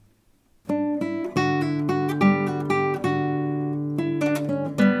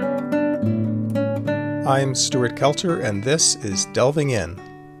I'm Stuart Kelter, and this is Delving In.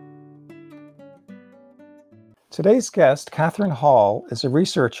 Today's guest, Kathryn Hall, is a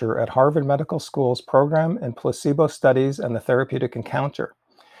researcher at Harvard Medical School's program in Placebo Studies and the Therapeutic Encounter.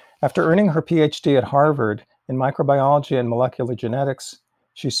 After earning her PhD at Harvard in Microbiology and Molecular Genetics,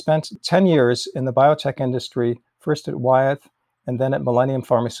 she spent 10 years in the biotech industry, first at Wyeth and then at Millennium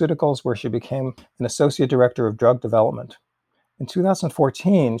Pharmaceuticals, where she became an associate director of drug development. In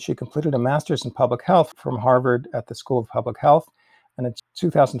 2014, she completed a master's in public health from Harvard at the School of Public Health, and in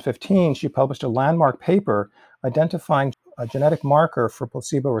 2015, she published a landmark paper identifying a genetic marker for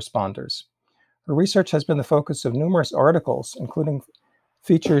placebo responders. Her research has been the focus of numerous articles, including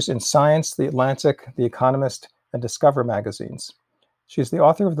features in Science, The Atlantic, The Economist, and Discover magazines. She is the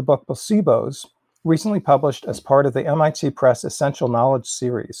author of the book Placebos, recently published as part of the MIT Press Essential Knowledge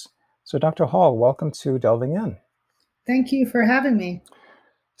series. So, Dr. Hall, welcome to Delving In. Thank you for having me.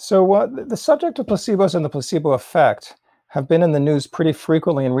 So the subject of placebos and the placebo effect have been in the news pretty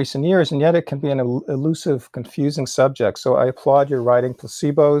frequently in recent years, and yet it can be an elusive, confusing subject. So I applaud your writing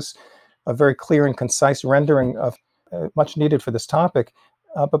Placebos, a very clear and concise rendering of much needed for this topic.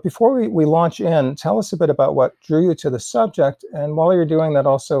 But before we launch in, tell us a bit about what drew you to the subject, and while you're doing that,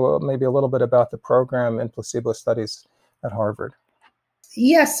 also maybe a little bit about the program in placebo studies at Harvard.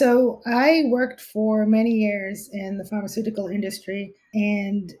 Yes, so I worked for many years in the pharmaceutical industry,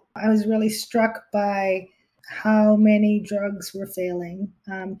 and I was really struck by how many drugs were failing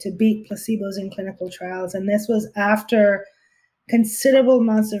to beat placebos in clinical trials. And this was after considerable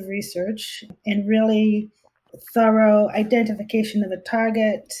amounts of research and really thorough identification of a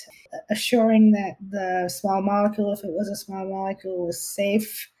target, assuring that the small molecule, if it was a small molecule, was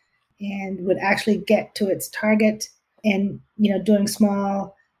safe and would actually get to its target, and doing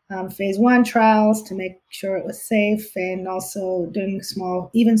small phase 1 trials to make sure it was safe, and also doing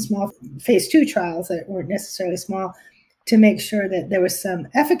small phase 2 trials that weren't necessarily small to make sure that there was some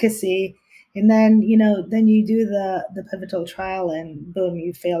efficacy. And then you do the pivotal trial, and boom,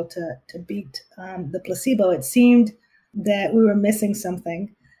 you fail to beat the placebo. It seemed that we were missing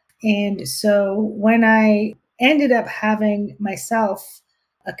something. And so when I ended up having myself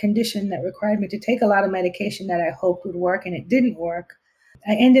a condition that required me to take a lot of medication that I hoped would work, and it didn't work,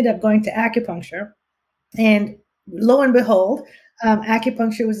 I ended up going to acupuncture. And lo and behold,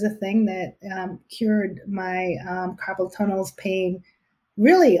 acupuncture was the thing that cured my carpal tunnels pain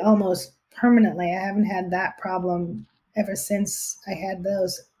really almost permanently. I haven't had that problem ever since I had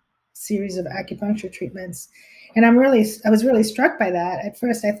those series of acupuncture treatments. And I was really struck by that. At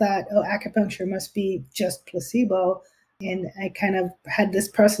first I thought, acupuncture must be just placebo. And I kind of had this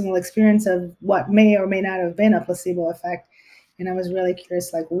personal experience of what may or may not have been a placebo effect. And I was really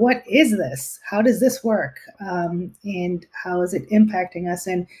curious, like, what is this? How does this work? And how is it impacting us?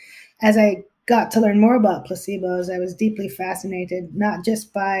 And as I got to learn more about placebos, I was deeply fascinated, not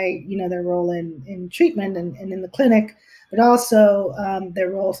just by their role in treatment and in the clinic, but also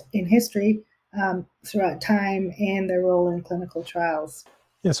their role in history throughout time, and their role in clinical trials.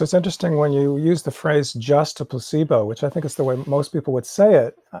 Yeah, so it's interesting when you use the phrase just a placebo, which I think is the way most people would say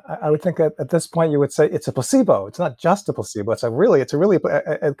it. I would think that at this point you would say it's a placebo. It's not just a placebo. It's a really,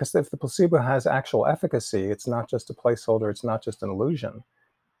 because if the placebo has actual efficacy, it's not just a placeholder. It's not just an illusion.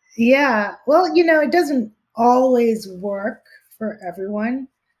 Yeah, well, it doesn't always work for everyone.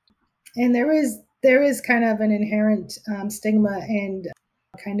 And there is kind of an inherent stigma and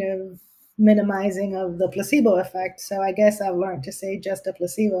kind of minimizing of the placebo effect. So I guess I've learned to say just a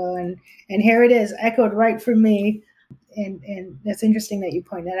placebo, and here it is, echoed right from me. And it's interesting that you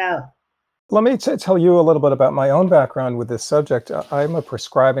point that out. Let me tell you a little bit about my own background with this subject. I'm a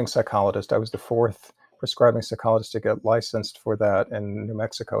prescribing psychologist. I was the fourth prescribing psychologist to get licensed for that in New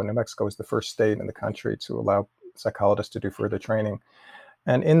Mexico. New Mexico was the first state in the country to allow psychologists to do further training.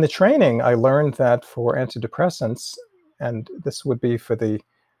 And in the training, I learned that for antidepressants, and this would be for the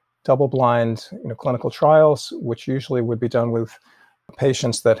double-blind, clinical trials, which usually would be done with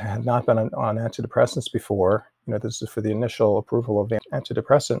patients that had not been on antidepressants before. This is for the initial approval of the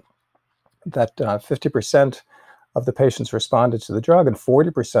antidepressant. That 50% of the patients responded to the drug and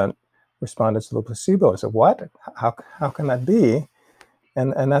 40% responded to the placebo. I said, what? How can that be?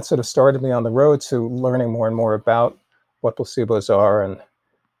 And that sort of started me on the road to learning more and more about what placebos are, and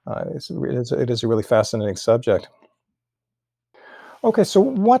it is a really fascinating subject. Okay, so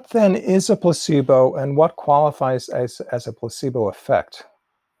what then is a placebo, and what qualifies as a placebo effect?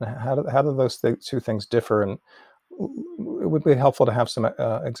 How do those two things differ? And it would be helpful to have some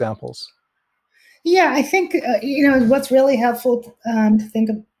examples. Yeah, I think what's really helpful to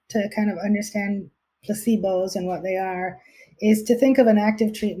think of, to kind of understand placebos and what they are, is to think of an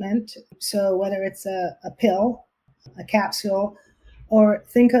active treatment. So whether it's a pill, a capsule, or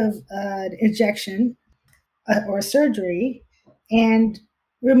think of an injection or a surgery, and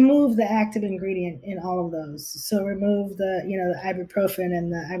remove the active ingredient in all of those. So remove the ibuprofen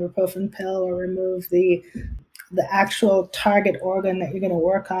and the ibuprofen pill, or remove the actual target organ that you're going to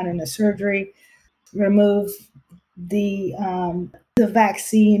work on in a surgery. Remove the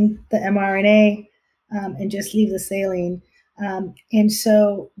vaccine, the mRNA, and just leave the saline. And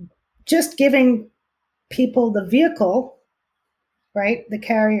so, just giving people the vehicle, right, the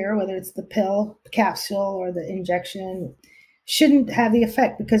carrier, whether it's the pill, the capsule, or the injection, shouldn't have the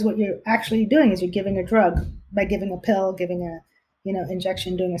effect, because what you're actually doing is you're giving a drug by giving a pill, giving a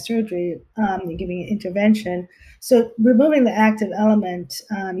injection, doing a surgery, you're giving an intervention. So removing the active element,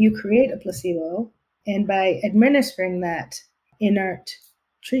 you create a placebo, and by administering that inert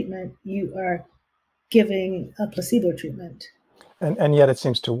treatment, you are giving a placebo treatment. And yet it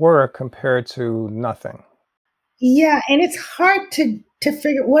seems to work compared to nothing. Yeah, and it's hard to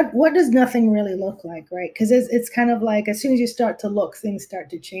figure what does nothing really look like, right? Because it's kind of like, as soon as you start to look, things start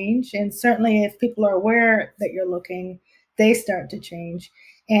to change, and certainly if people are aware that you're looking, they start to change.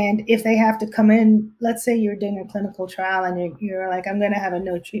 And if they have to come in, let's say you're doing a clinical trial and you're like, I'm going to have a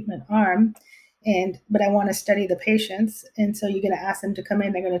no treatment arm, but I want to study the patients, and so you're going to ask them to come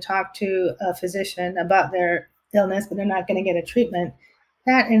in. They're going to talk to a physician about their illness, but they're not going to get a treatment.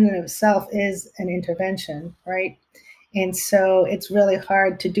 That in and of itself is an intervention, right? And so it's really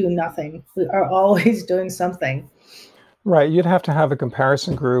hard to do nothing. We are always doing something. Right. You'd have to have a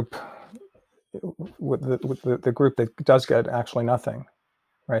comparison group with the group that does get actually nothing.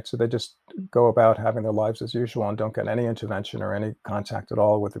 Right. So they just go about having their lives as usual and don't get any intervention or any contact at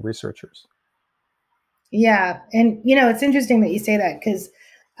all with the researchers. Yeah. And, it's interesting that you say that, because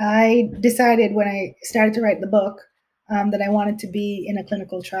I decided when I started to write the book that I wanted to be in a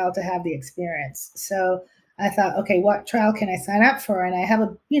clinical trial to have the experience. So I thought, okay, what trial can I sign up for? And I have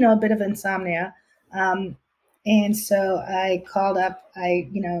a bit of insomnia. And so I called up,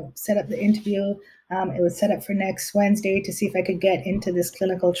 set up the interview. It was set up for next Wednesday to see if I could get into this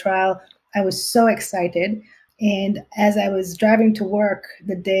clinical trial. I was so excited. And as I was driving to work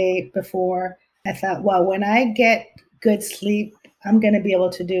the day before, I thought, well, when I get good sleep, I'm going to be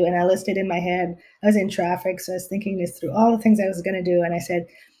able to do. And I listed in my head, I was in traffic, so I was thinking this through, all the things I was going to do. And I said,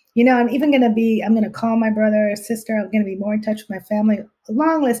 I'm going to call my brother or sister. I'm going to be more in touch with my family, a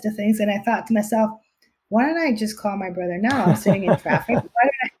long list of things. And I thought to myself, why don't I just call my brother now? I'm sitting in traffic.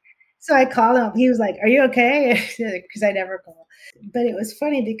 So I called him. He was like, are you okay? Because I never call. But it was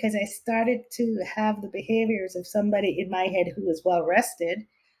funny because I started to have the behaviors of somebody in my head who was well rested.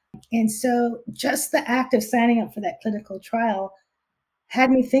 And so just the act of signing up for that clinical trial had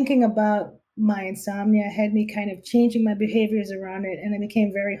me thinking about my insomnia, had me kind of changing my behaviors around it, and I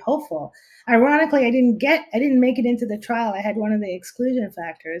became very hopeful. Ironically, I didn't make it into the trial. I had one of the exclusion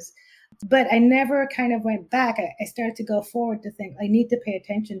factors, but I never kind of went back. I started to go forward to think, I need to pay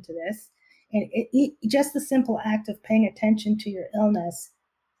attention to this. And just the simple act of paying attention to your illness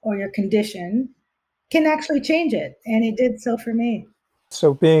or your condition can actually change it. And it did so for me.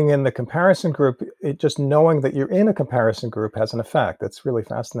 So being in the comparison group, just knowing that you're in a comparison group has an effect. That's really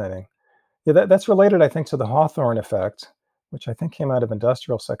fascinating. Yeah, that's related, I think, to the Hawthorne effect, which I think came out of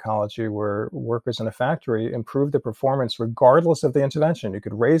industrial psychology, where workers in a factory improved their performance regardless of the intervention. You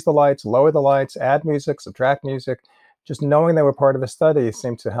could raise the lights, lower the lights, add music, subtract music. Just knowing they were part of a study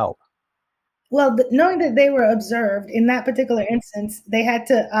seemed to help. Well, knowing that they were observed in that particular instance, they had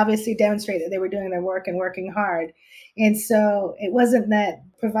to obviously demonstrate that they were doing their work and working hard. And so it wasn't that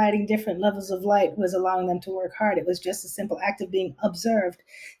providing different levels of light was allowing them to work hard. It was just a simple act of being observed.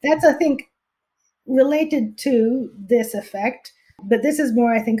 That's, I think, related to this effect, but this is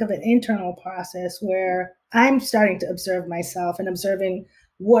more, I think, of an internal process where I'm starting to observe myself and observing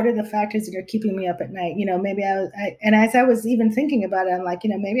what are the factors that are keeping me up at night. Maybe and as I was even thinking about it, I'm like,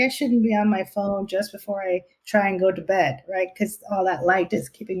 maybe I shouldn't be on my phone just before I try and go to bed, right? Because all that light is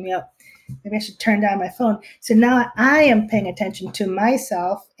keeping me up. Maybe I should turn down my phone. So now I am paying attention to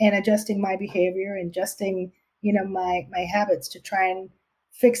myself and adjusting my behavior and adjusting, my habits to try and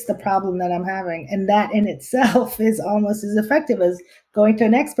fix the problem that I'm having. And that in itself is almost as effective as going to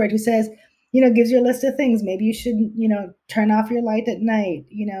an expert who says, gives you a list of things. Maybe you shouldn't, turn off your light at night,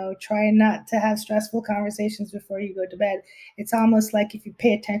 try not to have stressful conversations before you go to bed. It's almost like if you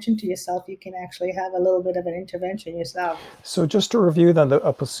pay attention to yourself, you can actually have a little bit of an intervention yourself. So just to review then,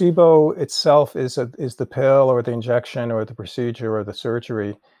 a placebo itself is the pill or the injection or the procedure or the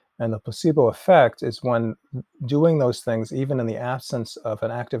surgery. And the placebo effect is when doing those things, even in the absence of an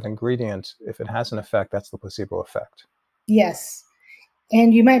active ingredient, if it has an effect, that's the placebo effect. Yes.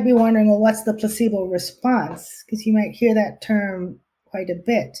 And you might be wondering, well, what's the placebo response? Because you might hear that term quite a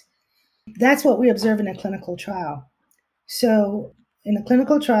bit. That's what we observe in a clinical trial. So, in a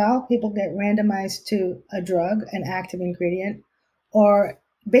clinical trial, people get randomized to a drug, an active ingredient, or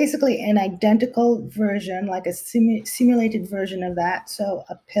basically an identical version, like a simulated version of that. So,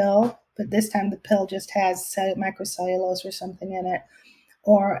 a pill, but this time the pill just has microcellulose or something in it,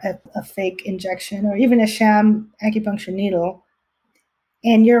 or a fake injection, or even a sham acupuncture needle.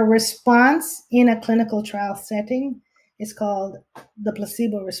 And your response in a clinical trial setting is called the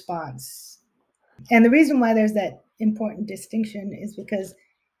placebo response. And the reason why there's that important distinction is because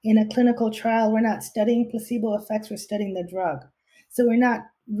in a clinical trial, we're not studying placebo effects, we're studying the drug. So we're not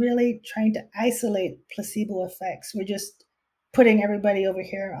really trying to isolate placebo effects. We're just putting everybody over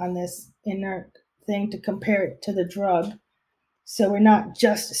here on this inert thing to compare it to the drug. So we're not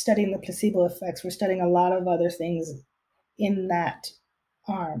just studying the placebo effects, we're studying a lot of other things in that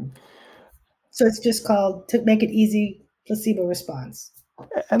arm. So it's just called, to make it easy, placebo response.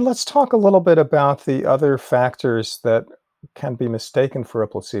 And let's talk a little bit about the other factors that can be mistaken for a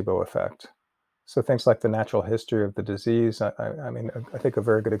placebo effect. So things like the natural history of the disease. I mean, I think a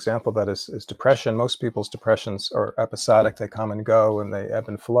very good example of that is depression. Most people's depressions are episodic; they come and go, and they ebb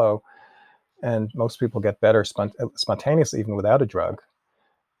and flow. And most people get better spontaneously, even without a drug.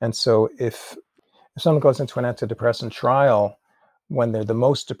 And so, if someone goes into an antidepressant trial when they're the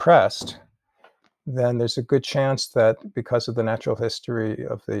most depressed, then there's a good chance that because of the natural history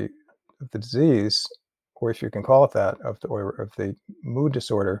of the disease, or if you can call it that, of the mood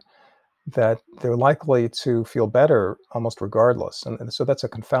disorder, that they're likely to feel better almost regardless. And so that's a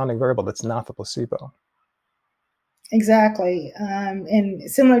confounding variable that's not the placebo. Exactly. And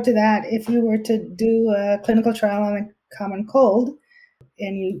similar to that, if you were to do a clinical trial on a common cold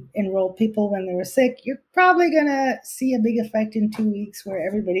and you enroll people when they were sick, you're probably going to see a big effect in 2 weeks where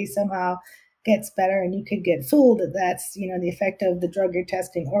everybody somehow gets better, and you could get fooled that that's, the effect of the drug you're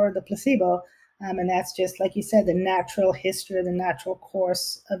testing or the placebo. And that's just, like you said, the natural history, the natural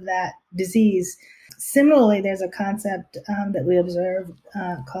course of that disease. Similarly, there's a concept that we observe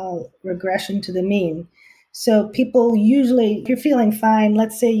called regression to the mean. So people usually, if you're feeling fine,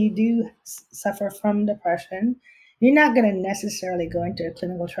 let's say you do suffer from depression, you're not going to necessarily go into a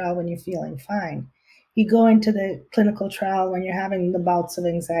clinical trial when you're feeling fine. You go into the clinical trial when you're having the bouts of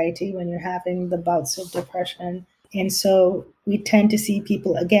anxiety, when you're having the bouts of depression. And so we tend to see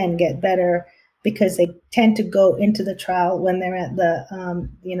people, again, get better because they tend to go into the trial when they're at the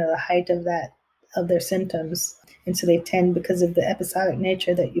height of their symptoms. And so they tend, because of the episodic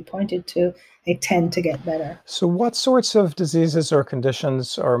nature that you pointed to, they tend to get better. So, what sorts of diseases or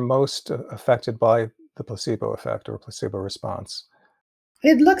conditions are most affected by the placebo effect or placebo response?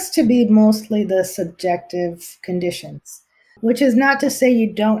 It looks to be mostly the subjective conditions, which is not to say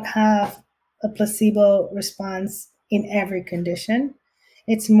you don't have a placebo response in every condition.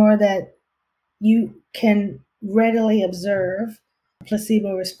 It's more that you can readily observe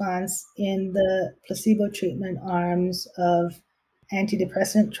placebo response in the placebo treatment arms of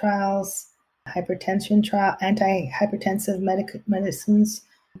antidepressant trials, hypertension trial, antihypertensive medicines,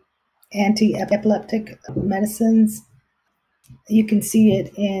 anti-epileptic medicines. You can see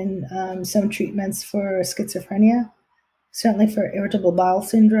it in some treatments for schizophrenia, certainly for irritable bowel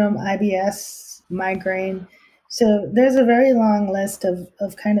syndrome, IBS, migraine. So there's a very long list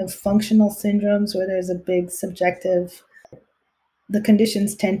of kind of functional syndromes where there's a big subjective, the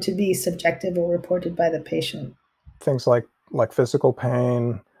conditions tend to be subjective or reported by the patient. Things like physical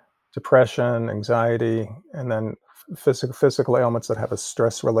pain, depression, anxiety, and then physical ailments that have a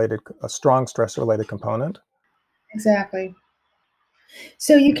strong stress related component. Exactly.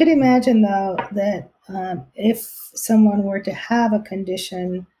 So you could imagine, though, that if someone were to have a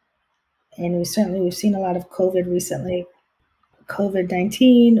condition, and we've seen a lot of COVID recently,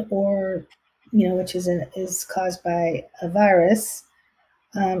 COVID-19, or which is caused by a virus,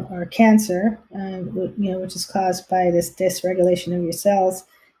 or cancer, which is caused by this dysregulation of your cells,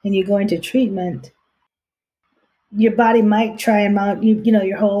 and you go into treatment, your body might try and mount,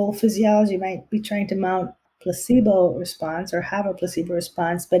 your whole physiology might be trying to mount placebo response or have a placebo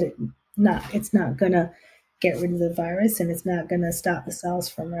response, but it's not going to get rid of the virus, and it's not going to stop the cells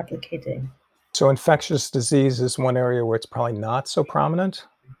from replicating. So, infectious disease is one area where it's probably not so prominent.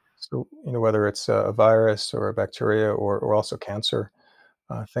 So, whether it's a virus or a bacteria or also cancer,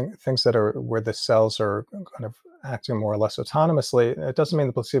 things that are where the cells are kind of acting more or less autonomously. It doesn't mean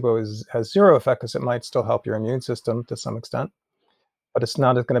the placebo has zero effect because it might still help your immune system to some extent. but it's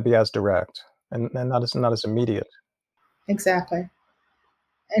not going to be as direct and not as immediate. Exactly.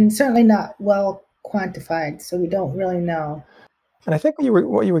 And certainly not well quantified, so we don't really know. And I think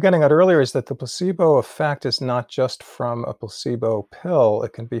what you were getting at earlier is that the placebo effect is not just from a placebo pill.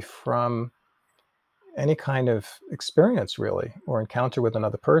 It can be from any kind of experience, really, or encounter with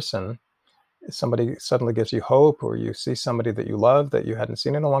another person. If somebody suddenly gives you hope, or you see somebody that you love that you hadn't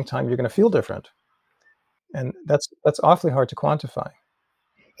seen in a long time, you're going to feel different. And that's awfully hard to quantify.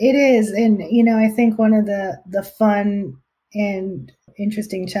 It is, and I think one of the fun and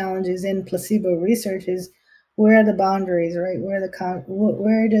interesting challenges in placebo research is where are the boundaries, right?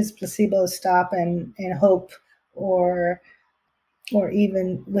 Where does placebo stop and hope, or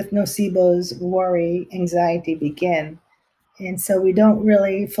even with nocebos, worry, anxiety begin? And so we don't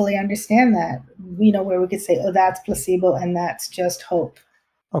really fully understand that, where we could say, oh, that's placebo and that's just hope.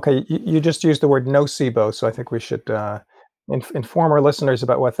 Okay, you just used the word nocebo, so I think we should inform our listeners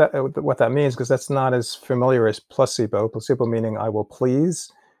about what that means, because that's not as familiar as placebo. Placebo meaning I will please,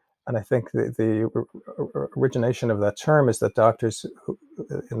 and I think the origination of that term is that doctors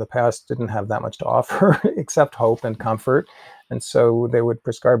in the past didn't have that much to offer except hope and comfort, and so they would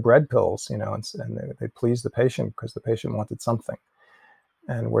prescribe bread pills, and they please the patient because the patient wanted something.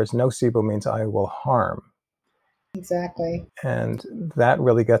 And whereas nocebo means I will harm. Exactly. And that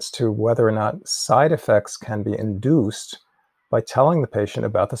really gets to whether or not side effects can be induced by telling the patient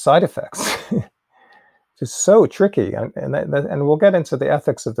about the side effects. It's so tricky, and we'll get into the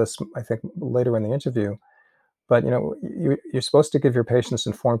ethics of this, I think, later in the interview. But you're supposed to give your patients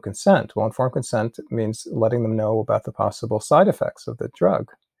informed consent. Well, informed consent means letting them know about the possible side effects of the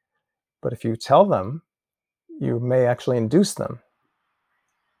drug. But if you tell them, you may actually induce them.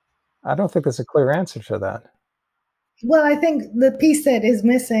 I don't think there's a clear answer to that. Well, I think the piece that is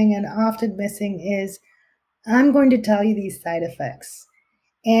missing and often missing is I'm going to tell you these side effects.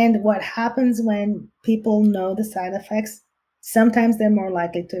 And what happens when people know the side effects, sometimes they're more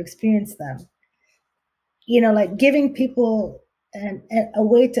likely to experience them. Like giving people a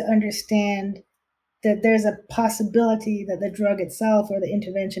way to understand that there's a possibility that the drug itself or the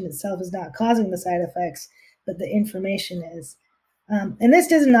intervention itself is not causing the side effects, but the information is. And this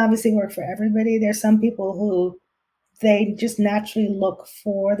doesn't obviously work for everybody. There's some people who they just naturally look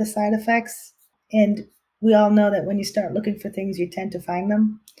for the side effects. And we all know that when you start looking for things, you tend to find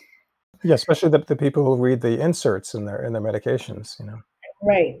them. Yeah, especially the people who read the inserts in their medications.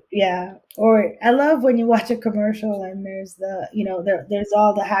 Right. Yeah. Or I love when you watch a commercial and there's there's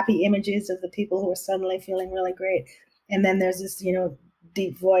all the happy images of the people who are suddenly feeling really great. And then there's this,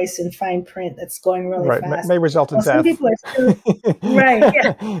 deep voice and fine print that's going really Right, fast. may result in Well, some death. people are still right.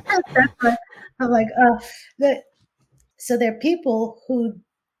 Yeah. That's what I'm like, that so there are people who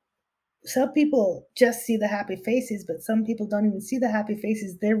some people just see the happy faces, but some people don't even see the happy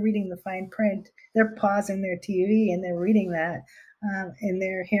faces. They're reading the fine print. They're pausing their TV and they're reading that, and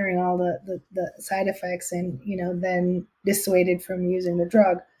they're hearing all the side effects, and then dissuaded from using the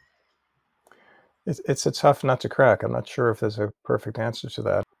drug. It's a tough nut to crack. I'm not sure if there's a perfect answer to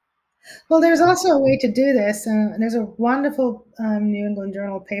that. Well, there's also a way to do this. There's a wonderful New England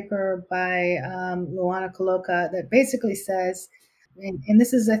Journal paper by Luana Coloca that basically says, and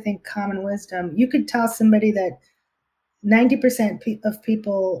this is, I think, common wisdom. You could tell somebody that 90% of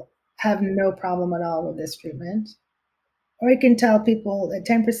people have no problem at all with this treatment. Or you can tell people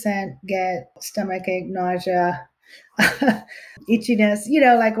that 10% get stomachache, nausea, itchiness,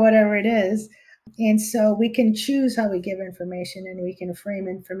 like whatever it is. And so we can choose how we give information, and we can frame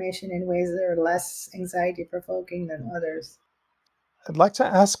information in ways that are less anxiety provoking than others. I'd like to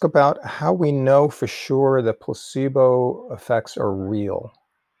ask about how we know for sure that placebo effects are real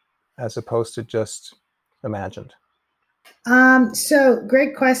as opposed to just imagined. So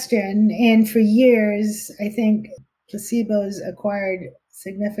great question. And for years, I think placebos acquired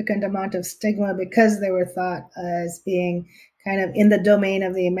significant amount of stigma because they were thought as being kind of in the domain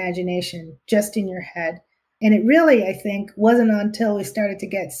of the imagination, just in your head. And it really, I think, wasn't until we started to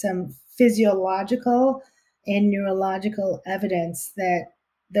get some physiological and neurological evidence that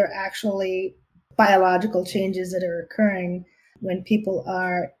there are actually biological changes that are occurring when people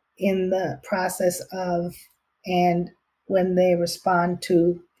are in the process of and when they respond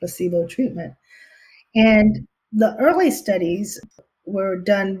to placebo treatment. And the early studies were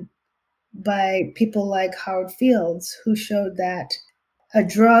done by people like Howard Fields, who showed that a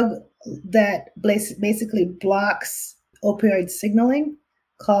drug that basically blocks opioid signaling,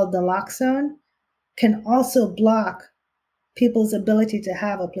 called naloxone, can also block people's ability to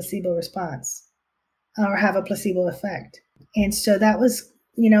have a placebo response or have a placebo effect. And so that was,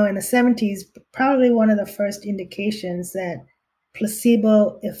 in the 70s, probably one of the first indications that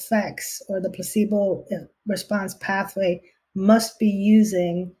placebo effects or the placebo response pathway must be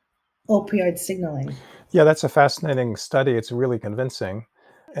using opioid signaling. Yeah, that's a fascinating study. It's really convincing.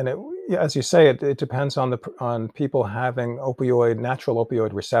 And yeah, as you say, it depends on on people having natural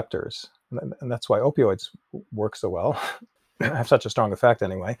opioid receptors. And that's why opioids work so well, have such a strong effect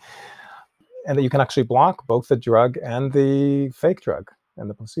anyway. And that you can actually block both the drug and the fake drug and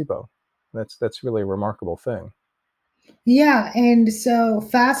the placebo. That's really a remarkable thing. Yeah, and so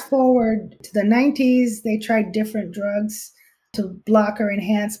fast forward to the 90s, they tried different drugs to block or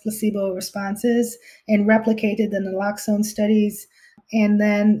enhance placebo responses and replicated the naloxone studies. And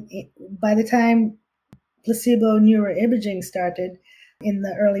then by the time placebo neuroimaging started in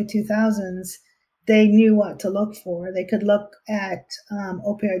the early 2000s, they knew what to look for. They could look at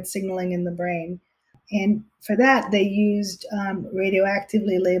opioid signaling in the brain. And for that, they used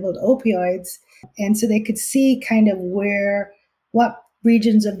radioactively labeled opioids. And so they could see kind of what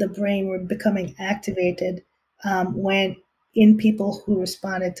regions of the brain were becoming activated when in people who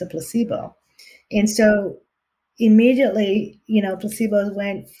responded to placebo. And so immediately, placebos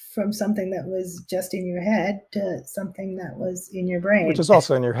went from something that was just in your head to something that was in your Which brain, is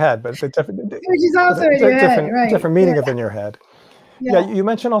also in your head, but which is with also in a your head, right? different Yeah, meaning of in your head. Yeah, yeah. you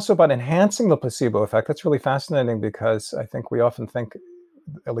mentioned also about enhancing the placebo effect. That's really fascinating because I think we often think,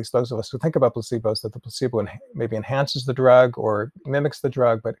 at least those of us who think about placebos, that the placebo maybe enhances the drug or mimics the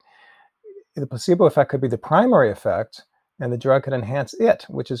drug, but the placebo effect could be the primary effect and the drug could enhance it,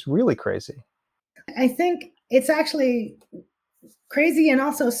 which is really crazy. I think it's actually crazy and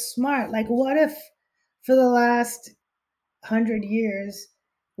also smart. Like, what if for the last 100 years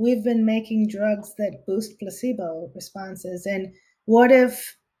we've been making drugs that boost placebo responses, and what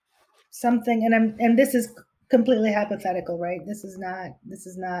if something, and this is completely hypothetical, right? This is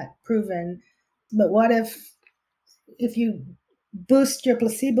not proven, but what if you boost your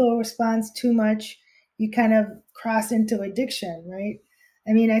placebo response too much, you kind of cross into addiction, right?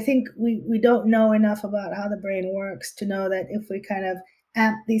 I mean, I think we don't know enough about how the brain works to know that if we kind of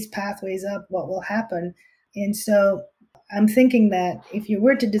amp these pathways up, what will happen. And so I'm thinking that if you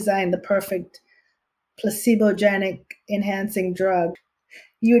were to design the perfect placebogenic enhancing drug,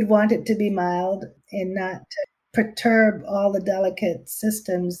 you would want it to be mild and not to perturb all the delicate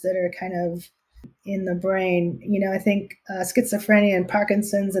systems that are kind of in the brain. I think schizophrenia and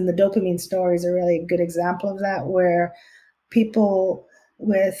Parkinson's and the dopamine stories are really a good example of that, where people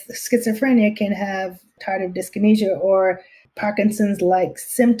with schizophrenia can have tardive dyskinesia or Parkinson's like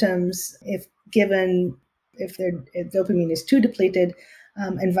symptoms if their dopamine is too depleted,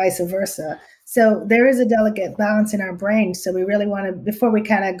 and vice versa. So there is a delicate balance in our brain. So we really want to, before we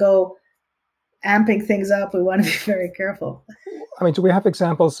kind of go amping things up, we want to be very careful. I mean, do we have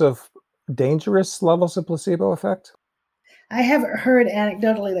examples of dangerous levels of placebo effect? I have heard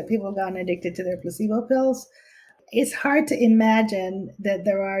anecdotally that people have gotten addicted to their placebo pills. It's hard to imagine that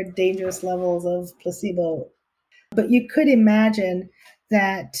there are dangerous levels of placebo, but you could imagine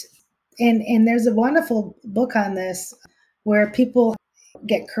that. And there's a wonderful book on this where people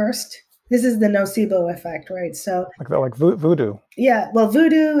get cursed. This is the nocebo effect, right? So Like voodoo. yeah, well,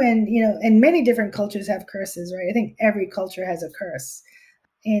 voodoo and many different cultures have curses, right? I think every culture has a curse.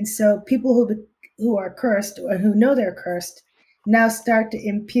 And so people who are cursed or who know they're cursed now start to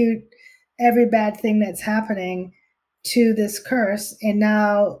impute every bad thing that's happening to this curse, and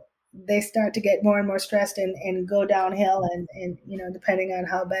now they start to get more and more stressed and go downhill, and depending on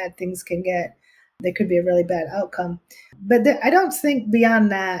how bad things can get, there could be a really bad outcome. But I don't think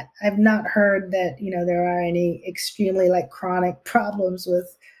beyond that, I've not heard that there are any extremely like chronic problems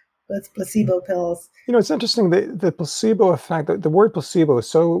with placebo pills. It's interesting. The placebo effect. The word placebo is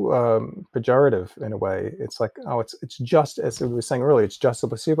so pejorative in a way. It's like, oh, it's just, as we were saying earlier, it's just a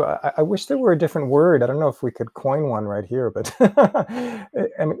placebo. I wish there were a different word. I don't know if we could coin one right here, but I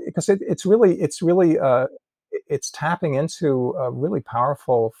mean, because it's tapping into a really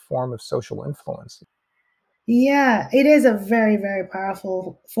powerful form of social influence. Yeah, it is a very, very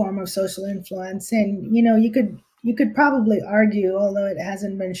powerful form of social influence. And you could probably argue, although it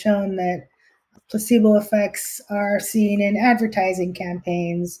hasn't been shown, that placebo effects are seen in advertising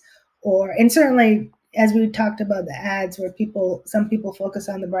campaigns, and certainly as we talked about the ads, where some people focus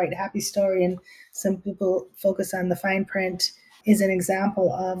on the bright happy story and some people focus on the fine print, is an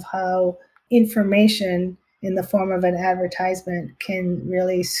example of how information in the form of an advertisement can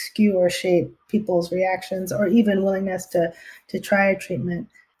really skew or shape people's reactions or even willingness to try a treatment.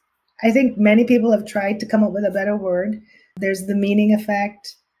 I think many people have tried to come up with a better word. There's the meaning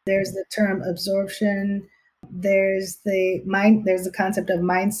effect, there's the term absorption, there's the concept of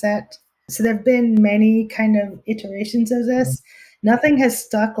mindset. So there have been many kind of iterations of this. Nothing has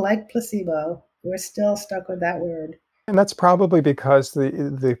stuck like placebo. We're still stuck with that word. And that's probably because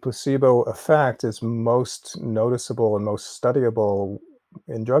the placebo effect is most noticeable and most studyable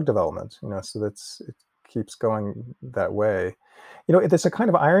in drug development, so it keeps going that way. There's a kind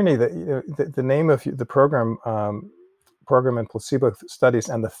of irony that the name of the program in placebo studies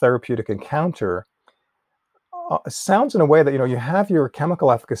and the therapeutic encounter sounds in a way that you have your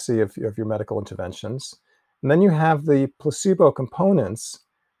chemical efficacy of your medical interventions, and then you have the placebo components,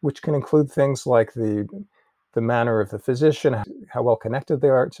 which can include things like the manner of the physician, how well connected they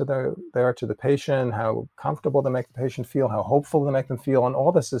are to the patient, how comfortable they make the patient feel, how hopeful they make them feel, and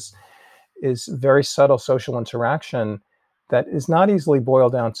all this is very subtle social interaction that is not easily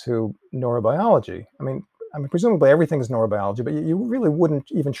boiled down to neurobiology. I mean, presumably everything is neurobiology, but you really wouldn't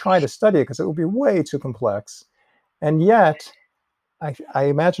even try to study it because it would be way too complex. And yet, I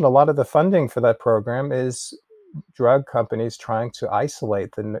imagine a lot of the funding for that program is drug companies trying to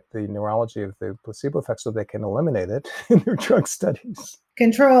isolate the neurology of the placebo effect so they can eliminate it in their drug studies.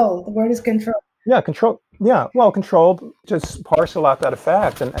 Control. The word is control. Yeah, control. Yeah, well, controlled. Just parcel out that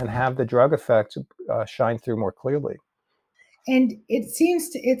effect and have the drug effect shine through more clearly. And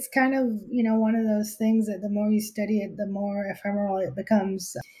it's kind of, one of those things that the more you study it, the more ephemeral it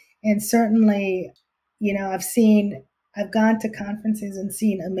becomes. And certainly, I've gone to conferences and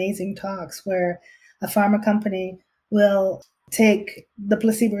seen amazing talks where a pharma company will take the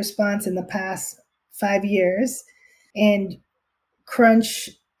placebo response in the past 5 years and crunch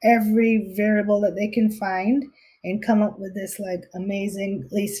every variable that they can find and come up with this like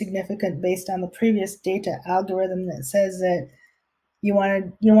amazingly significant based on the previous data algorithm that says that you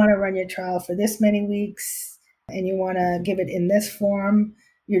want to run your trial for this many weeks, and you want to give it in this form,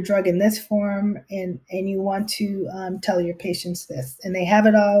 your drug in this form, and you want to tell your patients this, and they have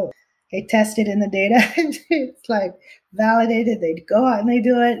it all. They test it in the data. It's like validated. They go out and they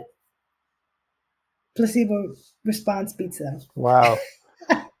do it. Placebo response beats them. Wow.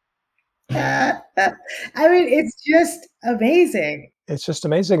 I mean, it's just amazing. It's just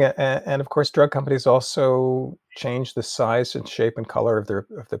amazing, and of course, drug companies also change the size and shape and color of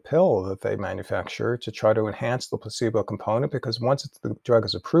the pill that they manufacture to try to enhance the placebo component. Because once the drug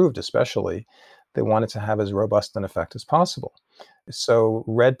is approved, especially, they want it to have as robust an effect as possible. So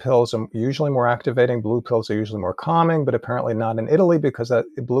red pills are usually more activating, blue pills are usually more calming, but apparently not in Italy because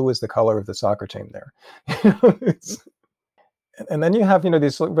blue is the color of the soccer team there. And then you have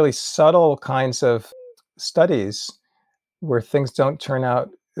these really subtle kinds of studies where things don't turn out,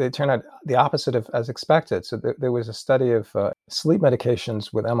 they turn out the opposite of as expected. So there was a study of sleep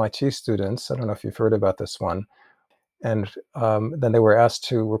medications with MIT students. I don't know if you've heard about this one. And then they were asked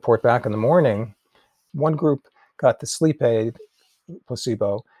to report back in the morning. One group got the sleep aid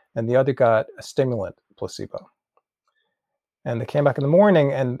placebo, and the other got a stimulant placebo. And they came back in the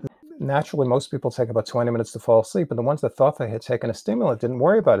morning, and naturally, most people take about 20 minutes to fall asleep. And the ones that thought they had taken a stimulant didn't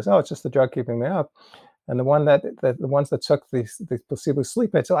worry about it. Oh, it's just the drug keeping me up. And the ones that took the placebo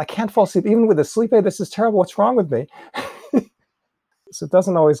sleep aid, so I can't fall asleep even with the sleep aid. This is terrible. What's wrong with me? So it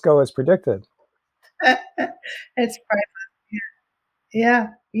doesn't always go as predicted. It's yeah,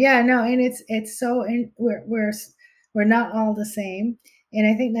 no, and it's so, and we're not all the same, and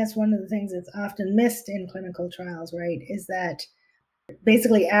I think that's one of the things that's often missed in clinical trials, right? Is that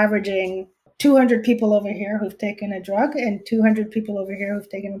basically averaging 200 people over here who've taken a drug and 200 people over here who've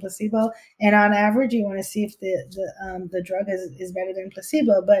taken a placebo, and on average, you want to see if the drug is better than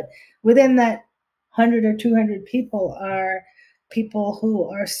placebo, but within that 100 or 200 people are people who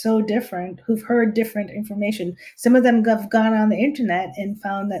are so different, who've heard different information. Some of them have gone on the internet and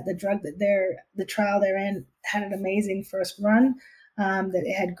found that the drug that the trial they're in had an amazing first run, that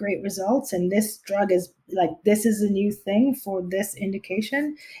it had great results, and this drug is like, this is a new thing for this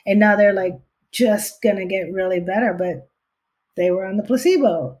indication, and now they're like just gonna get really better, but they were on the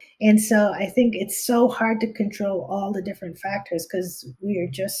placebo. And so I think it's so hard to control all the different factors because we are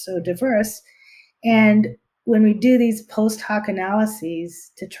just so diverse. And when we do these post hoc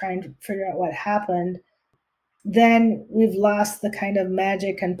analyses to try and figure out what happened, then we've lost the kind of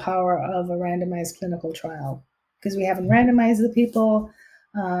magic and power of a randomized clinical trial because we haven't randomized the people.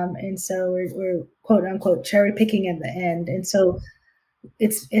 And so we're quote unquote cherry picking at the end. And so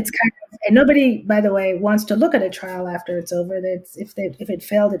it's kind of, and nobody, by the way, wants to look at a trial after it's over. That's if it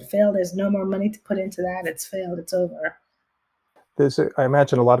failed, it failed. There's no more money to put into that. It's failed. It's over. I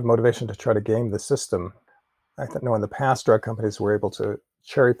imagine, a lot of motivation to try to game the system. I know in the past, drug companies were able to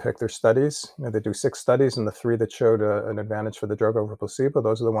cherry pick their studies. They do 6 studies, and the 3 that showed an advantage for the drug over placebo,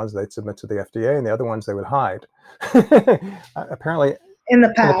 those are the ones they'd submit to the FDA, and the other ones they would hide. Apparently, In the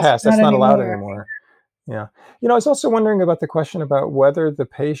In the past, past, not that's not allowed anymore. anymore. Yeah. I was also wondering about the question about whether the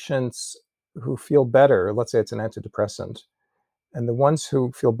patients who feel better, let's say it's an antidepressant, and the ones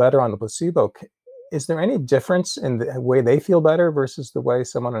who feel better on the placebo, is there any difference in the way they feel better versus the way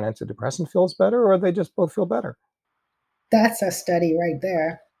someone on antidepressant feels better, or they just both feel better? That's a study right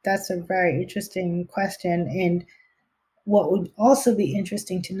there. That's a very interesting question. And what would also be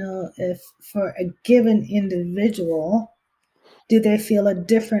interesting to know if for a given individual, do they feel a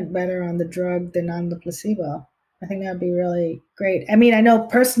different better on the drug than on the placebo? I think that'd be really great. I mean, I know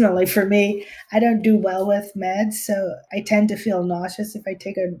personally for me, I don't do well with meds, so I tend to feel nauseous if I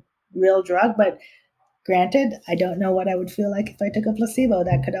take a real drug. But granted, I don't know what I would feel like if I took a placebo.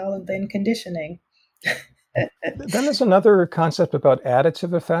 That could all have been conditioning. Then there's another concept about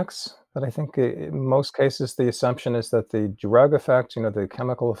additive effects that I think in most cases the assumption is that the drug effect, the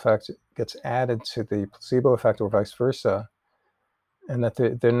chemical effect gets added to the placebo effect or vice versa, and that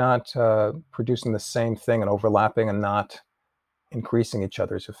they're not producing the same thing and overlapping and not increasing each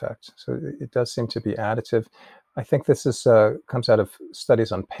other's effects. So it does seem to be additive. I think this is comes out of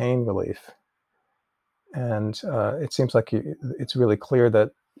studies on pain relief, and it seems like it's really clear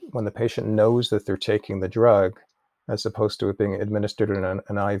that when the patient knows that they're taking the drug, as opposed to it being administered in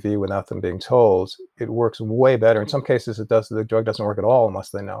an IV without them being told, it works way better. In some cases, the drug doesn't work at all unless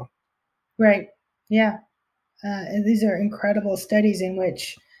they know. Right. Yeah. And these are incredible studies in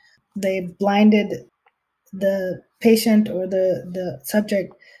which they blinded the patient or the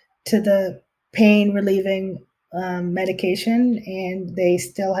subject to the pain relieving medication, and they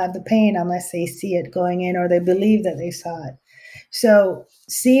still have the pain unless they see it going in or they believe that they saw it. So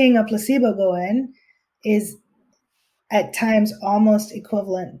seeing a placebo go in is at times almost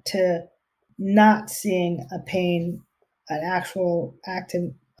equivalent to not seeing an actual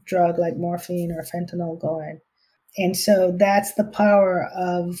active drug like morphine or fentanyl go in. And so that's the power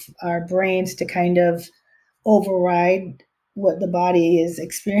of our brains to kind of override what the body is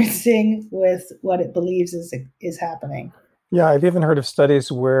experiencing with what it believes is happening. Yeah, I've even heard of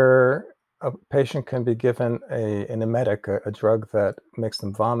studies where a patient can be given an emetic, a drug that makes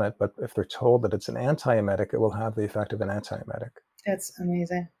them vomit, but if they're told that it's an antiemetic, it will have the effect of an antiemetic. That's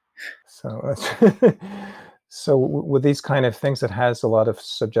amazing. So, with these kind of things that has a lot of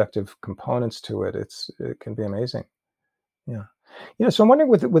subjective components to it, it can be amazing. Yeah. So I'm wondering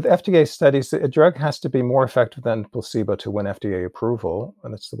with FDA studies, a drug has to be more effective than placebo to win FDA approval,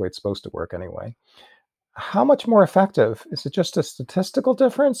 and that's the way it's supposed to work anyway. How much more effective? Is it just a statistical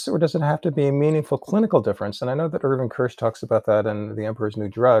difference, or does it have to be a meaningful clinical difference? And I know that Irving Kirsch talks about that in The Emperor's New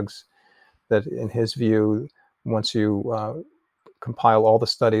Drugs, that in his view, once you compile all the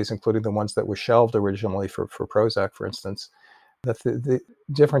studies, including the ones that were shelved originally for Prozac, for instance, that the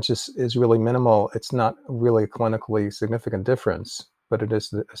difference is really minimal. It's not really a clinically significant difference, but it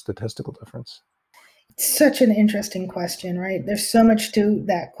is a statistical difference. Such an interesting question, right? There's so much to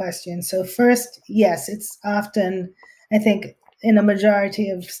that question. So, first, yes, it's often, I think, in a majority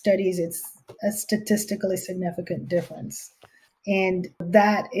of studies, it's a statistically significant difference. And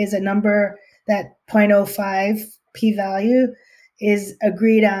that is a number, that 0.05 p value is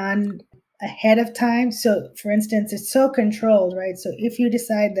agreed on ahead of time. So, for instance, it's so controlled, right? So, if you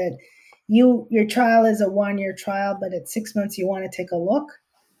decide that your trial is a 1 year trial, but at 6 months you want to take a look,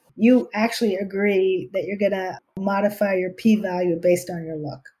 you actually agree that you're going to modify your p value based on your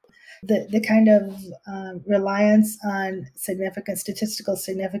look. The kind of reliance on statistical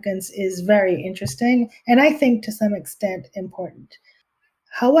significance is very interesting, and I think to some extent important.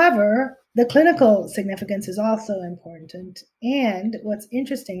 However, the clinical significance is also important. And what's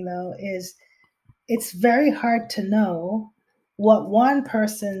interesting, though, is it's very hard to know what one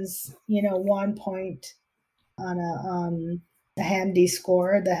person's, 1 point on the HAM-D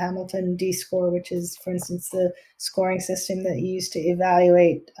score, the Hamilton D score, which is, for instance, the scoring system that you use to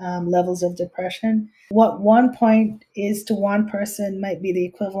evaluate levels of depression. What 1 point is to one person might be the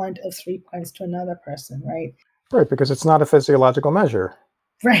equivalent of 3 points to another person, right? Right, because it's not a physiological measure.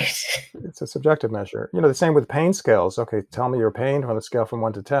 Right. It's a subjective measure. The same with pain scales. Okay, tell me your pain on a scale from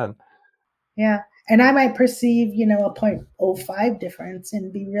 1 to 10. Yeah. And I might perceive, a 0.05 difference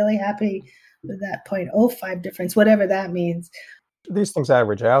and be really happy with that 0.05 difference, whatever that means. These things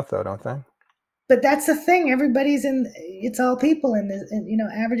average out, though, don't they? But that's the thing. It's all people in this, and,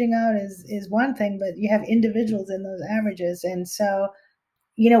 averaging out is one thing, but you have individuals in those averages. And so,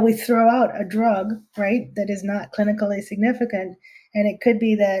 we throw out a drug, right, that is not clinically significant. And it could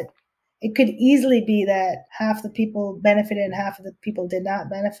easily be that half the people benefited and half of the people did not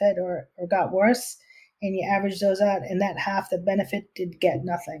benefit or got worse. and you average those out, and that half that benefited get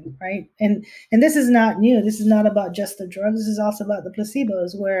nothing, right? And this is not new. This is not about just the drugs. This is also about the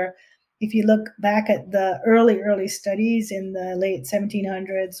placebos, where if you look back at the early studies in the late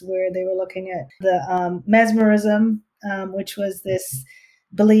 1700s, where they were looking at the mesmerism, which was this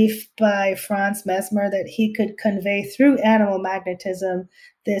belief by Franz Mesmer that he could convey through animal magnetism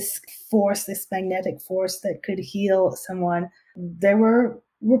this force, this magnetic force that could heal someone. There were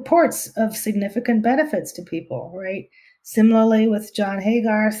reports of significant benefits to people, right? Similarly, with John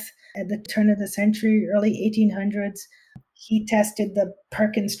Haygarth at the turn of the century, early 1800s, he tested the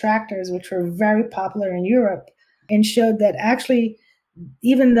Perkins tractors, which were very popular in Europe, and showed that actually,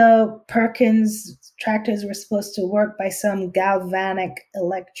 even though Perkins tractors were supposed to work by some galvanic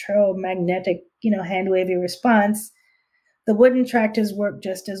electromagnetic, hand wavy response, the wooden tractors worked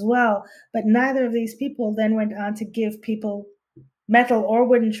just as well. But neither of these people then went on to give people metal or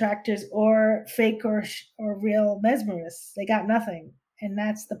wooden tractors or fake or real mesmerists. They got nothing. And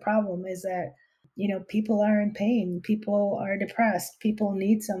that's the problem, is that, people are in pain, people are depressed, people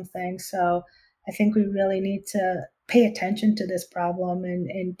need something. So I think we really need to pay attention to this problem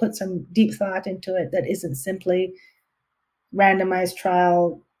and put some deep thought into it that isn't simply randomized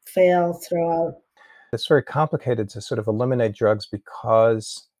trial, fail, throw out. It's very complicated to sort of eliminate drugs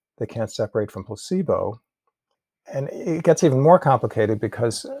because they can't separate from placebo. And it gets even more complicated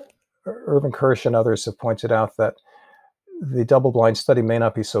because Irving Kirsch and others have pointed out that the double-blind study may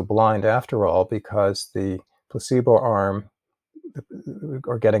not be so blind after all, because the placebo arm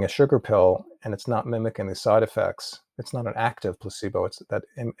are getting a sugar pill and it's not mimicking the side effects. It's not an active placebo. It's that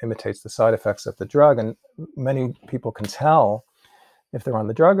imitates the side effects of the drug. And many people can tell if they're on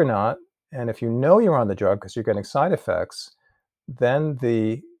the drug or not. And if you know you're on the drug because you're getting side effects, then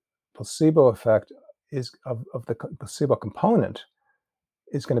the placebo effect is of the placebo component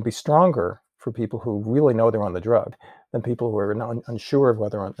is going to be stronger for people who really know they're on the drug than people who are unsure of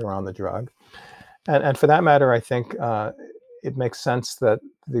whether they're on the drug. And for that matter, I think it makes sense that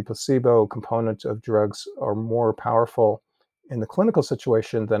the placebo component of drugs are more powerful in the clinical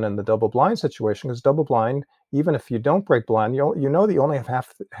situation than in the double-blind situation, because double-blind, even if you don't break blind, you know that you only have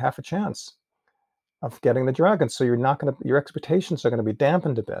half a chance of getting the drug, and so your expectations are going to be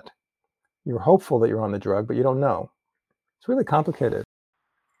dampened a bit. You're hopeful that you're on the drug, but you don't know. It's really complicated.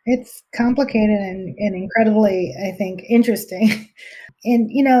 It's complicated and incredibly, I think, interesting.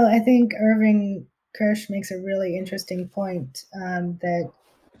 And, I think Irving Kirsch makes a really interesting point, that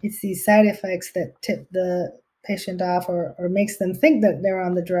it's these side effects that tip the patient off or makes them think that they're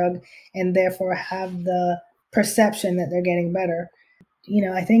on the drug and therefore have the perception that they're getting better.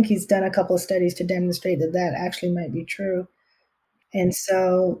 I think he's done a couple of studies to demonstrate that that actually might be true. And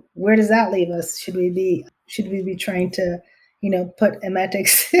so where does that leave us? Should we be trying to, put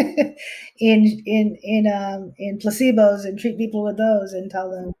emetics in placebos and treat people with those and tell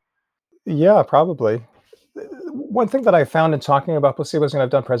them? Yeah, probably. One thing that I found in talking about placebos, and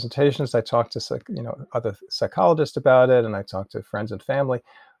I've done presentations, I talked to other psychologists about it, and I talked to friends and family.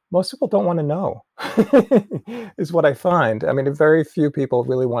 Most people don't want to know, is what I find. I mean, very few people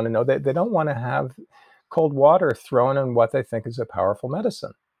really want to know. They don't want to have cold water thrown in what they think is a powerful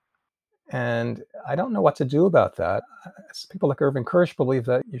medicine. And I don't know what to do about that. People like Irving Kirsch believe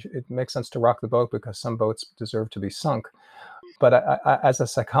that it makes sense to rock the boat because some boats deserve to be sunk. But as a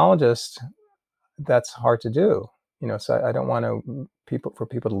psychologist, that's hard to do. So I don't want for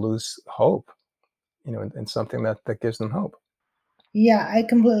people to lose hope, in something that gives them hope. Yeah, I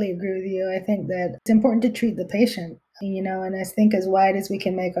completely agree with you. I think that it's important to treat the patient, and I think as wide as we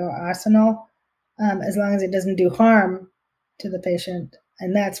can make our arsenal, as long as it doesn't do harm to the patient.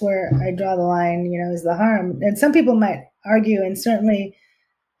 And that's where I draw the line, is the harm. And some people might argue, and certainly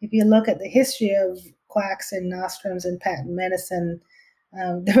if you look at the history of quacks and nostrums and patent medicine,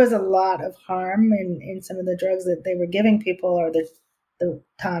 there was a lot of harm in some of the drugs that they were giving people, or the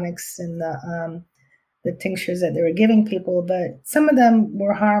tonics and the tinctures that they were giving people, but some of them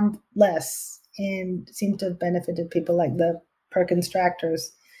were harmless and seemed to have benefited people, like the Perkins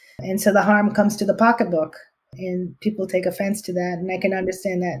tractors. And so the harm comes to the pocketbook, and people take offense to that. And I can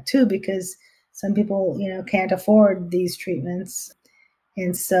understand that too, because some people, can't afford these treatments.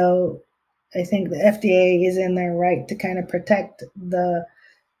 And so I think the FDA is in their right to kind of protect the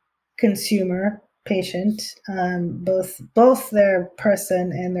consumer patient, both their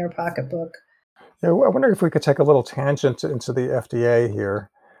person and their pocketbook. Yeah, I wonder if we could take a little tangent into the FDA here.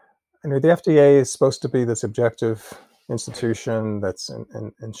 The FDA is supposed to be this objective institution that's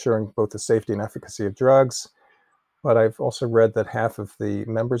ensuring both the safety and efficacy of drugs. But I've also read that half of the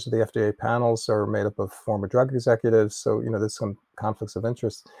members of the FDA panels are made up of former drug executives. So, there's some conflicts of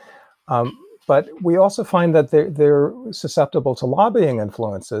interest. But But we also find that they're susceptible to lobbying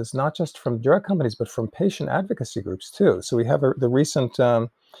influences, not just from drug companies, but from patient advocacy groups too. So we have the recent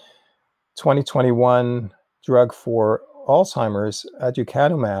 2021 drug for Alzheimer's,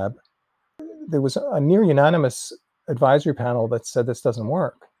 aducanumab. There was a near unanimous advisory panel that said this doesn't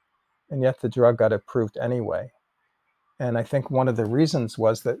work, and yet the drug got approved anyway. And I think one of the reasons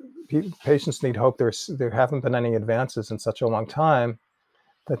was that patients need hope. There haven't been any advances in such a long time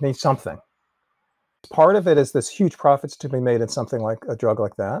that need something. Part of it is this huge profits to be made in something like a drug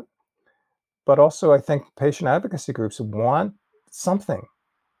like that. But also, I think patient advocacy groups want something.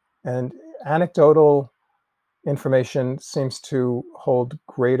 And anecdotal information seems to hold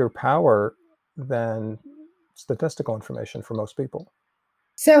greater power than statistical information for most people.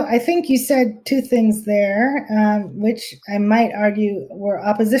 So I think you said two things there, which I might argue were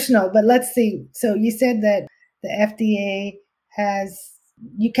oppositional, but let's see. So you said that the FDA has,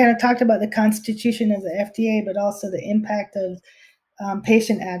 you kind of talked about the constitution of the FDA, but also the impact of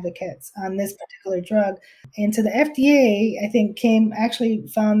patient advocates on this particular drug. And so the FDA, I think,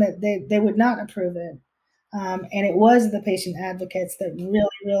 found that they would not approve it. And it was the patient advocates that really,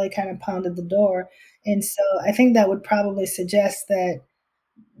 really kind of pounded the door. And so I think that would probably suggest that,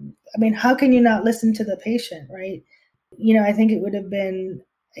 I mean, how can you not listen to the patient, right? I think it would have been,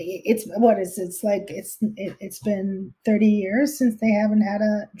 it's been 30 years since they haven't had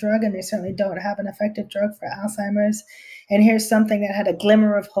a drug, and they certainly don't have an effective drug for Alzheimer's. And here's something that had a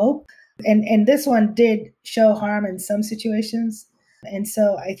glimmer of hope. And this one did show harm in some situations. And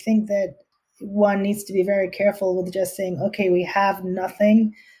so I think that one needs to be very careful with just saying, okay, we have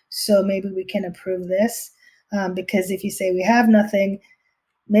nothing, so maybe we can approve this. Because if you say we have nothing,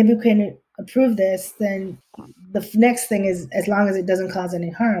 maybe we can approve this, then the next thing is as long as it doesn't cause any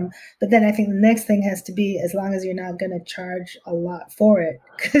harm. But then I think the next thing has to be as long as you're not going to charge a lot for it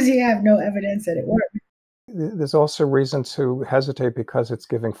because you have no evidence that it works. There's also reason to hesitate because it's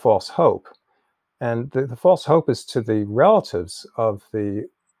giving false hope. And the false hope is to the relatives of the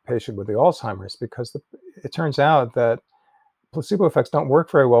patient with the Alzheimer's, because it turns out that placebo effects don't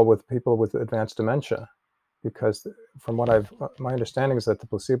work very well with people with advanced dementia, because from what my understanding is that the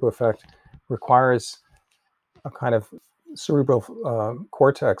placebo effect requires a kind of cerebral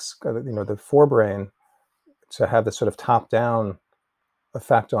cortex, the forebrain, to have this sort of top-down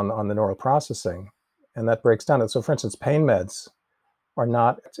effect on the neural processing, and that breaks down. So, for instance, pain meds are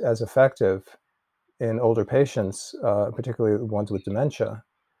not as effective in older patients, particularly the ones with dementia.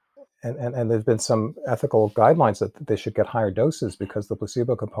 And there's been some ethical guidelines that they should get higher doses because the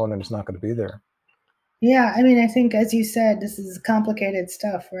placebo component is not going to be there. Yeah, I mean, I think, as you said, this is complicated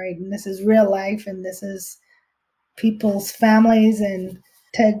stuff, right? And this is real life, and this is people's families. And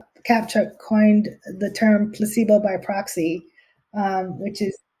Ted Kaptchuk coined the term placebo by proxy, which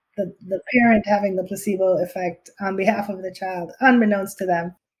is the parent having the placebo effect on behalf of the child, unbeknownst to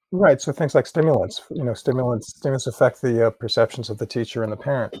them. Right. So things like stimulants, stimulants affect the perceptions of the teacher and the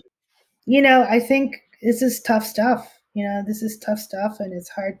parent. I think this is tough stuff. This is tough stuff, and it's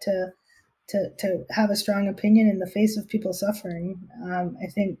hard to have a strong opinion in the face of people suffering. I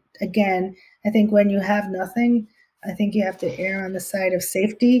think when you have nothing, I think you have to err on the side of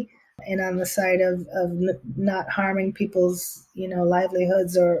safety and on the side of not harming people's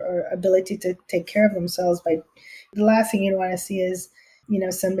livelihoods or ability to take care of themselves. By the last thing you want to see is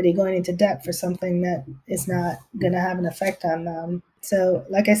somebody going into debt for something that is not going to have an effect on them. So,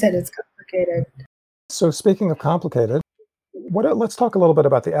 like I said, it's complicated. So speaking of complicated, let's talk a little bit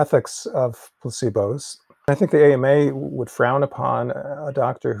about the ethics of placebos. I think the AMA would frown upon a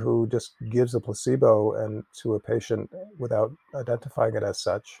doctor who just gives a placebo to a patient without identifying it as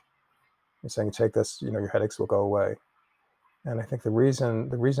such. You're saying, take this, your headaches will go away. And I think the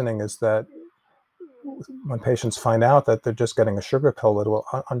reasoning is that when patients find out that they're just getting a sugar pill, it will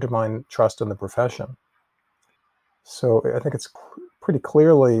undermine trust in the profession. So I think it's pretty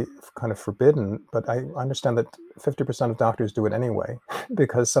clearly kind of forbidden, but I understand that 50% of doctors do it anyway,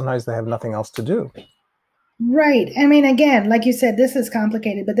 because sometimes they have nothing else to do. Right. I mean, again, like you said, this is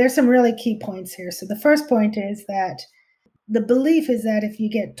complicated, but there's some really key points here. So the first point is that the belief is that if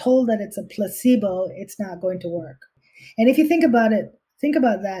you get told that it's a placebo, it's not going to work. And if you think about it, think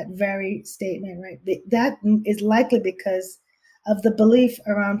about that very statement, right? That is likely because of the belief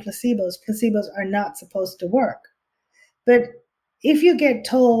around placebos. Placebos are not supposed to work. But if you get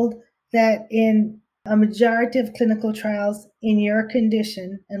told that in a majority of clinical trials in your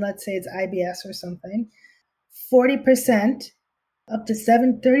condition, and let's say it's IBS or something, 40%, up to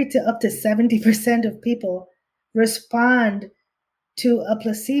 30 to up to 70% of people respond to a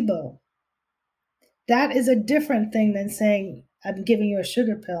placebo. That is a different thing than saying, I'm giving you a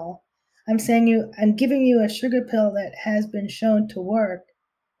sugar pill. I'm giving you a sugar pill that has been shown to work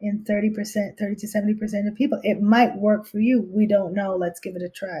in 30%, 30 to 70% of people. It might work for you. We don't know. Let's give it a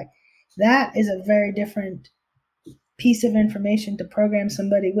try. That is a very different piece of information to program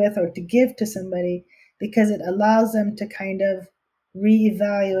somebody with or to give to somebody, because it allows them to kind of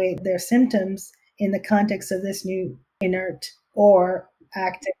reevaluate their symptoms in the context of this new inert or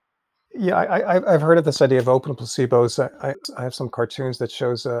active. Yeah, I've heard of this idea of open placebos. I have some cartoons that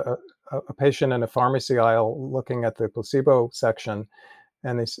shows a patient in a pharmacy aisle looking at the placebo section,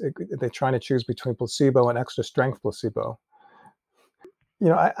 and they're trying to choose between placebo and extra strength placebo.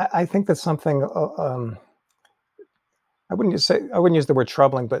 I think that's something. I wouldn't use the word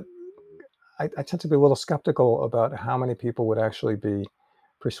troubling, but I tend to be a little skeptical about how many people would actually be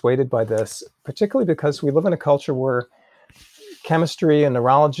persuaded by this, particularly because we live in a culture where chemistry and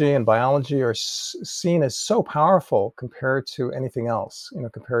neurology and biology are seen as so powerful compared to anything else,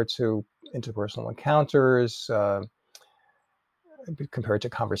 compared to interpersonal encounters, compared to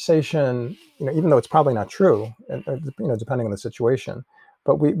conversation, even though it's probably not true, depending on the situation.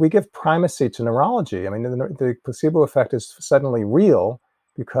 But we give primacy to neurology. I mean, the placebo effect is suddenly real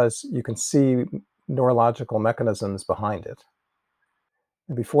because you can see neurological mechanisms behind it.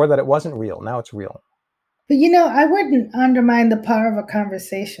 And before that, it wasn't real. Now it's real. But I wouldn't undermine the power of a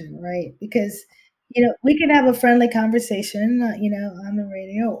conversation, right? Because we can have a friendly conversation, on the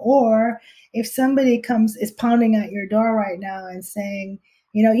radio, or if somebody is pounding at your door right now and saying,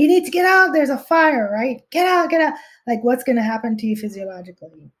 you need to get out, there's a fire, right? Get out, get out. Like, what's going to happen to you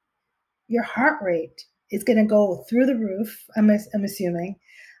physiologically? Your heart rate is going to go through the roof, I'm assuming.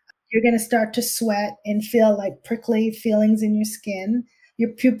 You're going to start to sweat and feel like prickly feelings in your skin.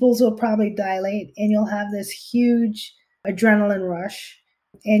 Your pupils will probably dilate, and you'll have this huge adrenaline rush.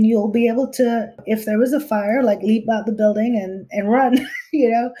 And you'll be able to, if there was a fire, like leap out the building and run,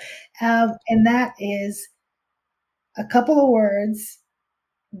 and that is a couple of words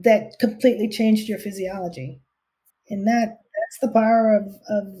that completely changed your physiology. And that's the power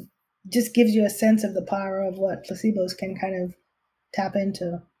of just gives you a sense of the power of what placebos can kind of tap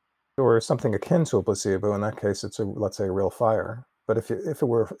into. Or something akin to a placebo. In that case, it's let's say a real fire. But if it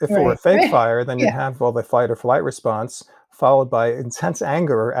were a Right, fake right. fire, then you'd Yeah, have all the fight or flight response followed by intense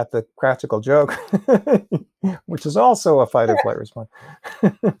anger at the practical joke, which is also a fight or flight response.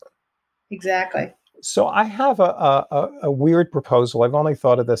 exactly. So I have a weird proposal. I've only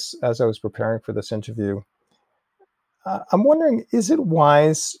thought of this as I was preparing for this interview. I'm wondering, is it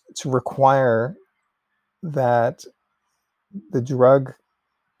wise to require that the drug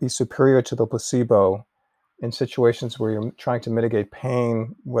be superior to the placebo in situations where you're trying to mitigate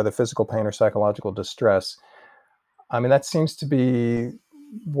pain, whether physical pain or psychological distress? I mean, that seems to be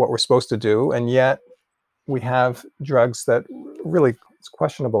what we're supposed to do. And yet we have drugs that really, it's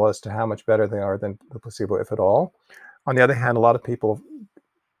questionable as to how much better they are than the placebo, if at all. On the other hand, a lot of people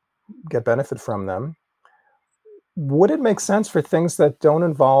get benefit from them. Would it make sense for things that don't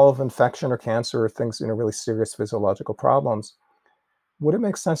involve infection or cancer or things, really serious physiological problems? Would it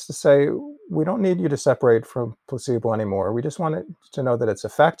make sense to say, we don't need you to separate from placebo anymore? We just want it to know that it's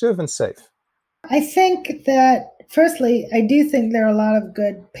effective and safe. I think that, firstly, I do think there are a lot of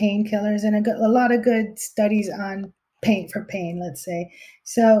good painkillers and a lot of good studies on pain for pain, let's say.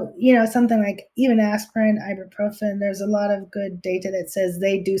 So, something like even aspirin, ibuprofen, there's a lot of good data that says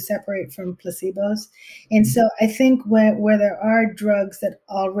they do separate from placebos. And so I think where there are drugs that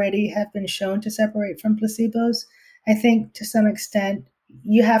already have been shown to separate from placebos, I think to some extent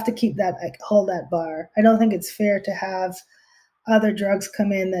you have to keep that, like, hold that bar. I don't think it's fair to have other drugs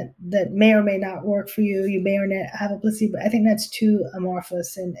come in that may or may not work for you. You may or may not have a placebo. I think that's too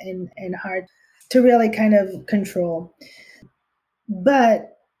amorphous and hard to really kind of control.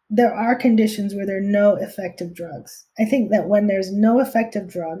 But there are conditions where there are no effective drugs. I think that when there's no effective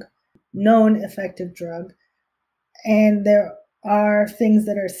drug, known effective drug, and there are things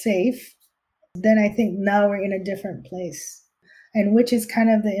that are safe, then I think now we're in a different place. And which is kind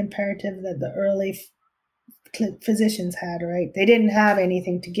of the imperative that the early physicians had, right? They didn't have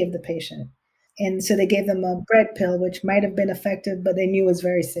anything to give the patient. And so they gave them a bread pill, which might have been effective, but they knew was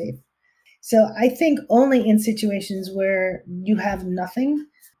very safe. So I think only in situations where you have nothing,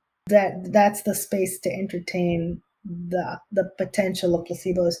 that's the space to entertain the potential of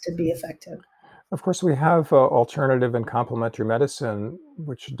placebos to be effective. Of course, we have alternative and complementary medicine,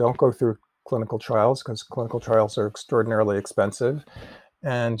 which don't go through clinical trials because clinical trials are extraordinarily expensive.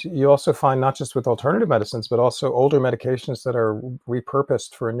 And you also find not just with alternative medicines, but also older medications that are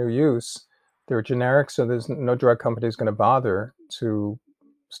repurposed for a new use. They're generic, so there's no drug company is going to bother to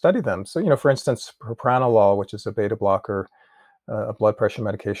study them. So, for instance, propranolol, which is a beta blocker, a blood pressure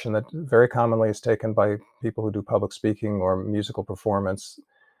medication that very commonly is taken by people who do public speaking or musical performance.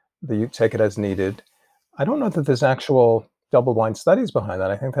 You take it as needed. I don't know that there's actual double-blind studies behind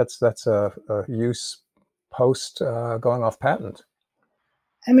that. I think that's a use post going off patent.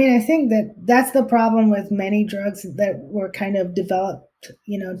 I mean, I think that that's the problem with many drugs that were kind of developed,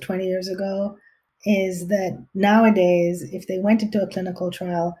 20 years ago, is that nowadays, if they went into a clinical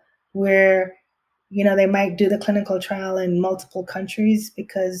trial where, they might do the clinical trial in multiple countries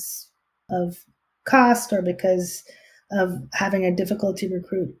because of cost or because of having a difficulty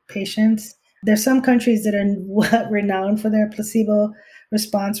recruit patients. There's some countries that are renowned for their placebo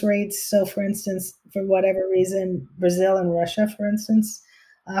response rates. So, for instance, for whatever reason, Brazil and Russia, for instance,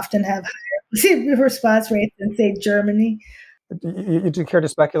 often have higher response rates than, say, Germany. You do care to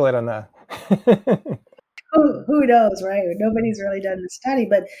speculate on that? Who knows, right? Nobody's really done the study,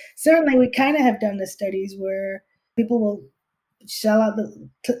 but certainly we kind of have done the studies where people will shell out the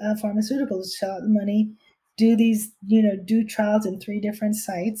pharmaceuticals, shell out the money, do these, do trials in 3 different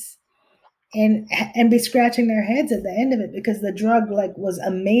sites, and be scratching their heads at the end of it because the drug was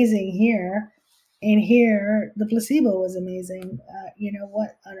amazing here, and here the placebo was amazing.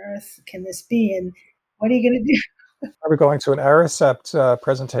 What on earth can this be? And what are you going to do? I remember going to an Aricept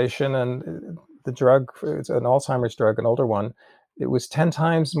presentation, and the drug, it's an Alzheimer's drug, an older one. It was 10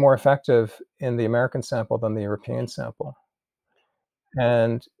 times more effective in the American sample than the European sample.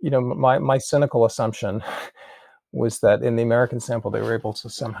 And my cynical assumption was that in the American sample, they were able to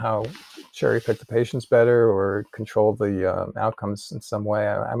somehow cherry pick the patients better or control the outcomes in some way.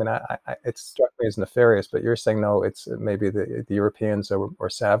 I mean, it struck me as nefarious, but you're saying no, it's maybe the Europeans are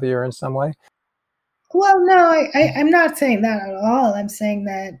savvier in some way. Well, no, I'm not saying that at all. I'm saying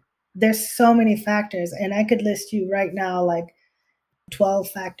that there's so many factors, and I could list you right now 12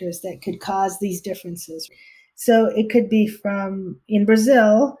 factors that could cause these differences. So it could be from in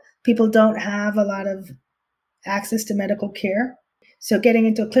Brazil, people don't have a lot of access to medical care. So getting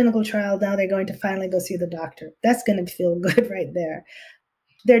into a clinical trial, now they're going to finally go see the doctor. That's going to feel good right there.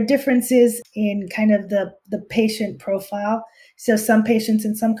 There are differences in kind of the patient profile. So some patients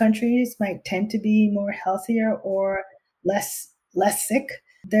in some countries might tend to be more healthier or less sick.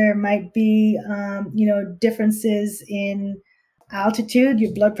 There might be differences in altitude.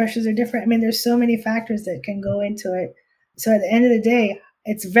 Your blood pressures are different. I mean, there's so many factors that can go into it. So at the end of the day,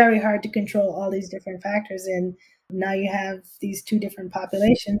 it's very hard to control all these different factors. And now you have these 2 different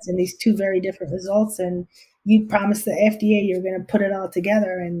populations and these 2 very different results. And you promised the FDA you're going to put it all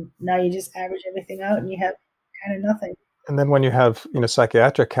together, and now you just average everything out and you have kind of nothing. And then when you have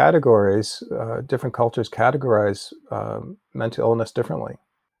psychiatric categories, different cultures categorize mental illness differently.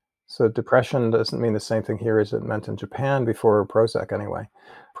 So depression doesn't mean the same thing here as it meant in Japan before Prozac anyway.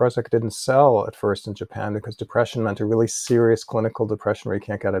 Prozac didn't sell at first in Japan because depression meant a really serious clinical depression where you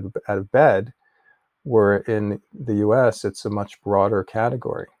can't get out of bed, where in the US it's a much broader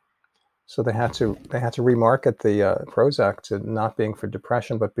category. So they had to remarket the Prozac to not being for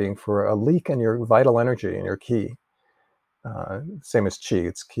depression, but being for a leak in your vital energy and your ki. Same as chi,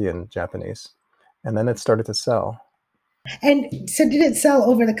 it's ki in Japanese. And then it started to sell. And so did it sell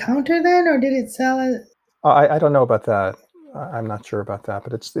over the counter then, or did it sell? I don't know about that. I'm not sure about that,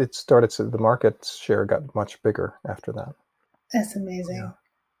 but it started to, the market share got much bigger after that. That's amazing.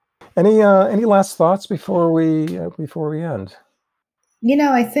 Yeah. Any last thoughts before we end?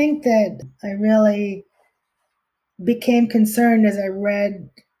 I think that I really became concerned as I read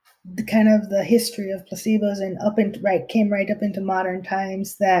the kind of the history of placebos and came right up into modern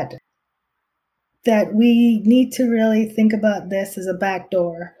times that we need to really think about this as a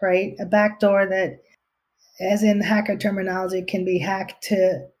backdoor, right? A backdoor that, as in hacker terminology, can be hacked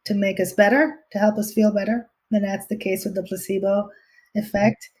to make us better, to help us feel better. And that's the case with the placebo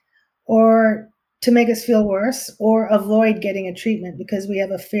effect, or to make us feel worse or avoid getting a treatment because we have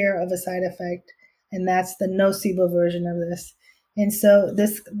a fear of a side effect. And that's the nocebo version of this. And so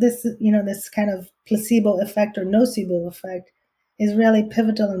this kind of placebo effect or nocebo effect is really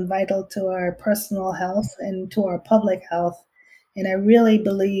pivotal and vital to our personal health and to our public health. And I really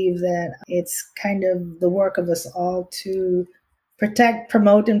believe that it's kind of the work of us all to protect,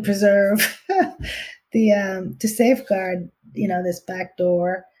 promote, and preserve to safeguard, this back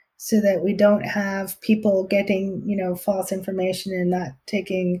door so that we don't have people getting, false information and not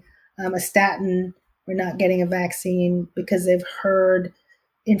taking a statin or not getting a vaccine because they've heard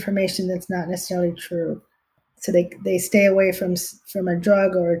information that's not necessarily true. So they stay away from a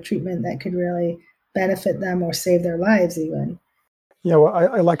drug or a treatment that could really benefit them or save their lives even. Yeah, well,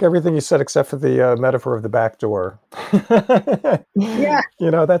 I like everything you said except for the metaphor of the back door. Yeah.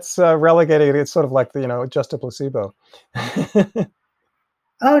 That's relegating it. It's sort of like just a placebo.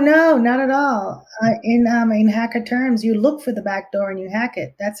 Oh no, not at all. In hacker terms, you look for the back door and you hack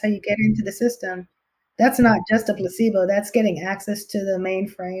it. That's how you get into the system. That's not just a placebo. That's getting access to the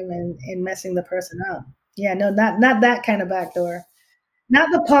mainframe and messing the person up. Yeah, no, not that kind of back door.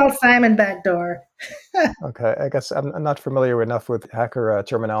 Not the Paul Simon back door. Okay, I guess I'm not familiar enough with hacker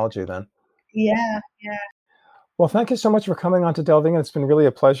terminology then. Yeah, yeah. Well, thank you so much for coming on to Delving In. It's been really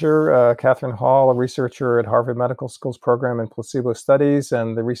a pleasure. Kathryn Hall, a researcher at Harvard Medical School's program in Placebo Studies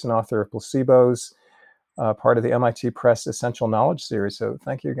and the recent author of Placebos, part of the MIT Press Essential Knowledge series. So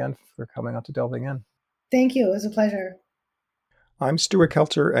thank you again for coming on to Delving In. Thank you. It was a pleasure. I'm Stuart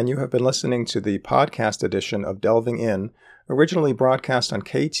Kelter, and you have been listening to the podcast edition of Delving In, originally broadcast on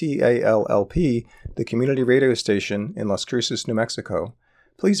KTALLP, the community radio station in Las Cruces, New Mexico.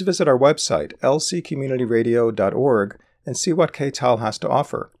 Please visit our website, lccommunityradio.org, and see what KTAL has to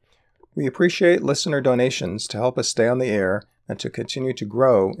offer. We appreciate listener donations to help us stay on the air and to continue to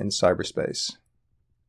grow in cyberspace.